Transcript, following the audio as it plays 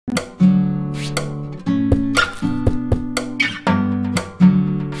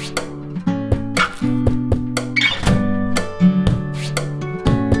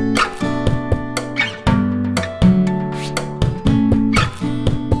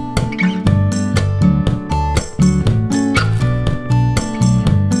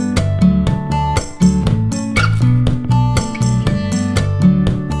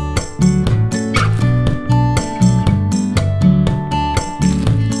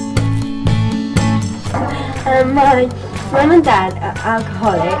My mum and dad are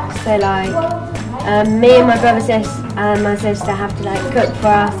alcoholics, so like me and my brother and my sister have to like cook for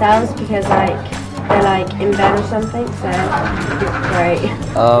ourselves because like they're like in bed or something, so it's great.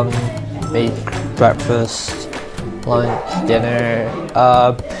 Make breakfast, lunch, dinner,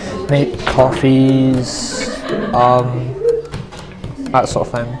 make coffees, that sort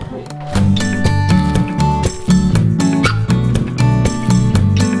of thing.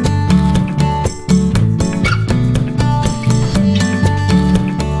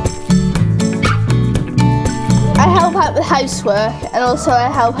 I help out with housework, and also I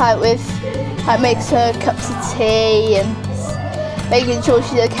help out with makes her cups of tea and making sure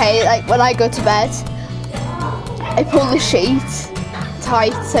she's okay. Like when I go to bed, I pull the sheet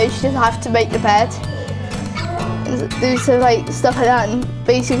tight so she doesn't have to make the bed. And do some like stuff like that, and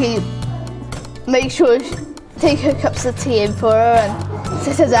basically make sure take her cups of tea in for her and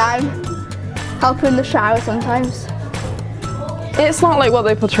sit her down, help her in the shower sometimes. It's not like what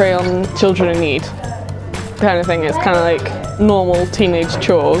they portray on Children in Need kind of thing. It's kind of like normal teenage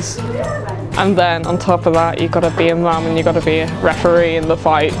chores, and then on top of that you've got to be a mum and you've got to be a referee in the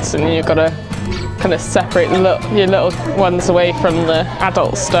fights, and you've got to kind of separate your little ones away from the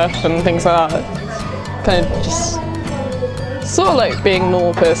adult stuff and things like that. Kind of just sort of like being a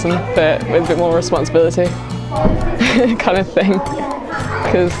normal person but with a bit more responsibility kind of thing.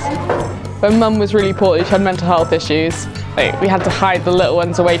 Because when mum was really poorly, she had mental health issues. Like, we had to hide the little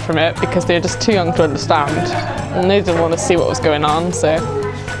ones away from it because they were just too young to understand, and they didn't want to see what was going on. So,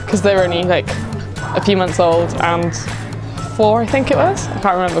 because they were only like a few months old and 4, I think it was. I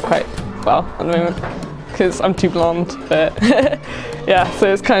can't remember quite well at the moment because I'm too blonde. But yeah,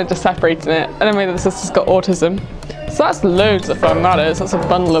 so it's kind of just separating it. And then my other sister's got autism, so that's loads of fun. That's a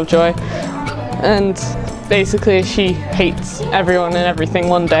bundle of joy. And basically, she hates everyone and everything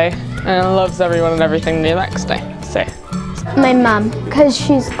one day, and loves everyone and everything the next day. So. My mum, because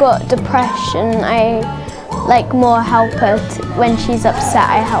she's got depression, I like more help her when she's upset.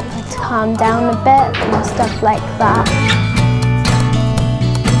 I help her to calm down a bit and stuff like that.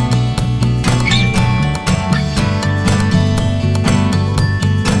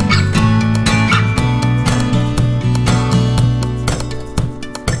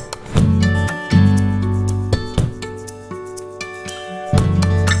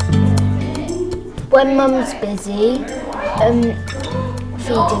 When mum's busy,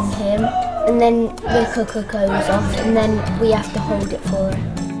 feeding him, and then the cooker goes off, and then we have to hold it for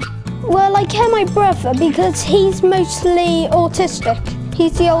her. Well, I care my brother because he's mostly autistic.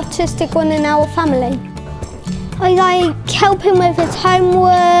 He's the autistic one in our family. I like help him with his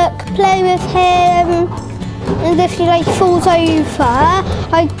homework, play with him, and if he like falls over,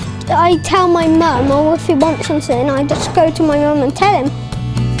 I tell my mum, or if he wants something, I just go to my mum and tell him.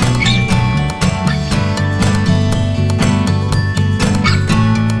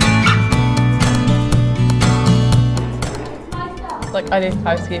 Like, I do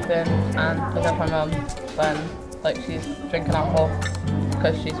housekeeping and look after my mum when like she's drinking alcohol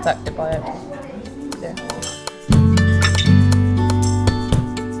because she's affected by it. Yeah.